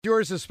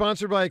Yours is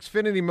sponsored by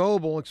Xfinity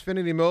Mobile.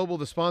 Xfinity Mobile,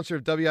 the sponsor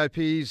of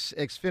WIP's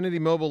Xfinity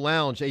Mobile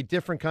Lounge, a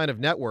different kind of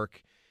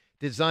network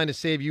designed to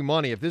save you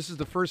money. If this is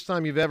the first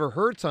time you've ever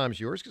heard Time's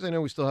Yours, because I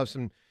know we still have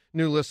some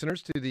new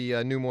listeners to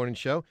the new morning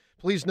show,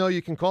 please know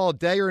you can call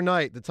day or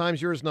night. The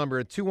Time's Yours number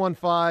at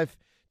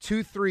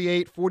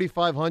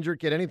 215-238-4500.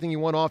 Get anything you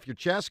want off your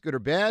chest, good or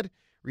bad.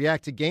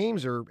 React to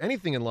games or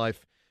anything in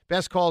life.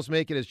 Best calls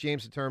make it as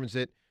James determines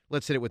it.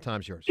 Let's hit it with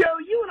Time's Yours. Joe,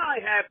 you and I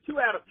have 2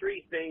 out of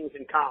 3 things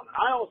in common.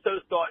 I also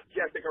thought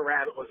Jessica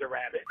Rabbit was a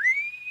rabbit.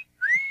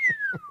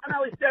 And I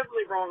was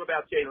definitely wrong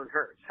about Jalen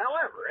Hurts.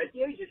 However, at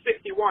the age of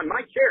 61,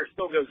 my chair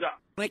still goes up.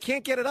 I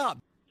can't get it up.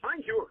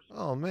 Time's yours.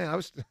 Oh, man, I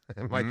was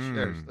my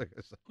chair.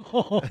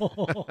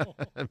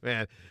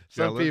 Man,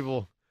 some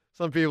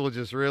people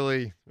just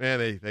really,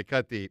 man, they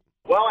cut deep.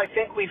 Well, I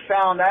think we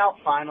found out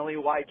finally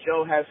why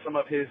Joe has some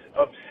of his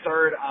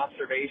absurd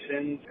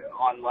observations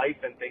on life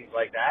and things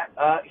like that.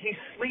 He's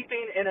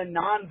sleeping in a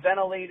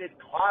non-ventilated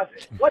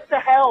closet. What the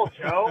hell,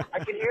 Joe? I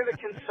can hear the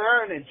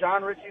concern in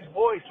John Ritchie's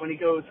voice when he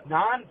goes,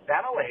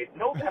 non-ventilated,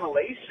 no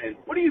ventilation.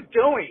 What are you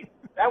doing?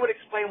 That would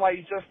explain why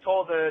you just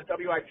told the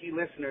WIP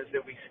listeners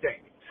that we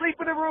stink. Sleep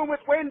in a room with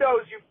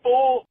windows, you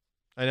fool.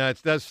 I know,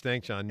 it does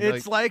stink, John.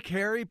 It's like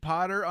Harry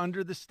Potter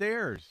under the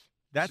stairs.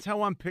 That's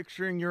how I'm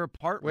picturing your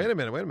apartment. Wait a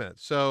minute.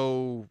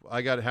 So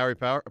I got Harry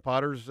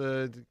Potter's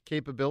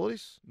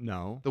capabilities?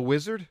 No. The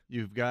wizard?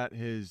 You've got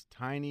his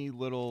tiny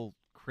little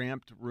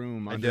cramped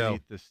room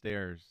underneath the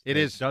stairs. It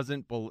is.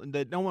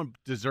 That no one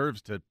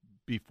deserves to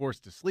be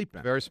forced to sleep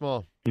in. Very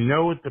small. You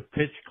know what the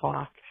pitch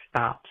clock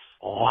stops?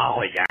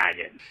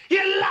 Lollygagging.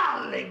 You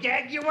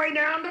lollygag your way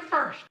down to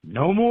first.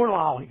 No more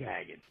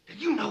lollygagging. Do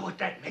you know what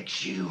that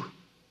makes you,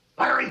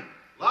 Larry?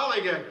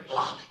 Lollygaggers.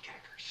 Lollygaggers.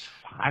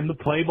 Time to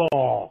play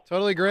ball.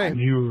 Totally agree. I'm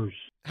yours.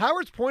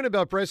 Howard's point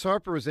about Bryce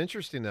Harper was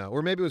interesting, though.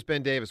 Or maybe it was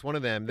Ben Davis, one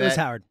of them. It was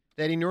Howard.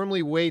 That he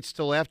normally waits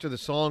till after the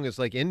song is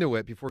like into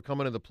it before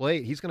coming to the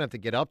plate. He's going to have to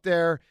get up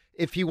there.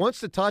 If he wants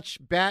to touch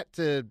bat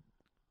to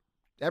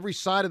every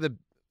side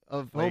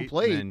of home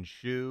plate. And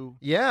shoe.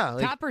 Yeah.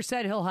 Topper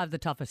said he'll have the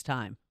toughest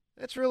time.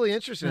 That's really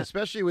interesting,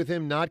 especially with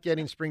him not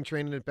getting spring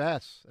training at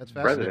bats. That's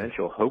fascinating.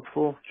 Presidential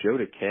hopeful Joe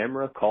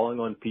DeCamara calling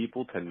on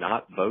people to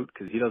not vote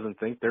because he doesn't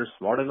think they're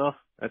smart enough.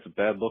 That's a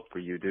bad look for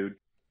you, dude.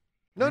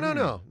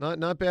 No.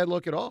 Not bad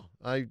look at all.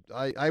 I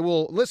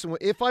will, listen,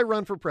 if I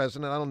run for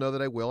president, I don't know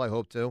that I will, I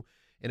hope to,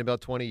 in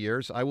about 20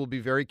 years, I will be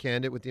very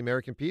candid with the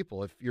American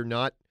people. If you're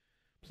not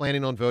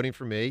planning on voting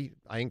for me,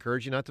 I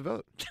encourage you not to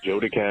vote. Joe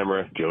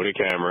DeCamara.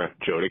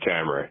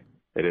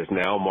 It is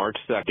now March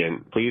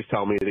 2nd. Please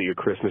tell me that your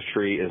Christmas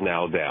tree is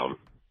now down.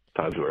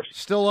 Time's yours.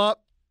 Still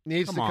up.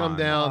 Needs to come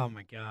down. Oh,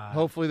 my God.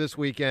 Hopefully this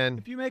weekend.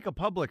 If you make a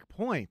public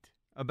point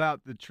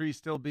about the tree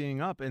still being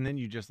up and then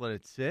you just let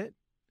it sit,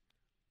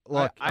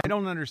 look, I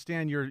don't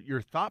understand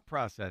your thought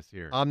process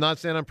here. I'm not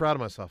saying I'm proud of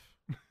myself.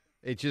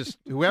 It just,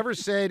 whoever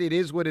said it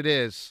is what it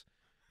is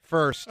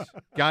first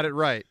got it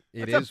right.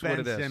 It That's is a Ben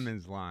what it is.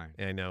 Simmons line.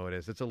 Yeah, I know it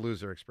is. It's a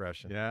loser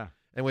expression. Yeah.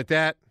 And with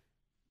that,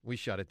 we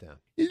shut it down.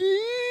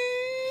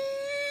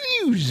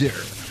 Loser.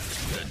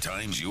 The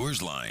Time's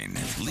Yours line.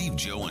 Leave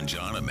Joe and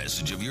John a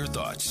message of your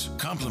thoughts,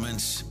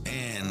 compliments,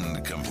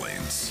 and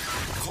complaints.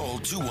 Call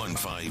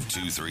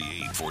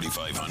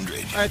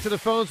 215-238-4500. All right, to the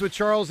phones with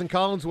Charles in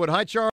Collinswood. Hi, Charles.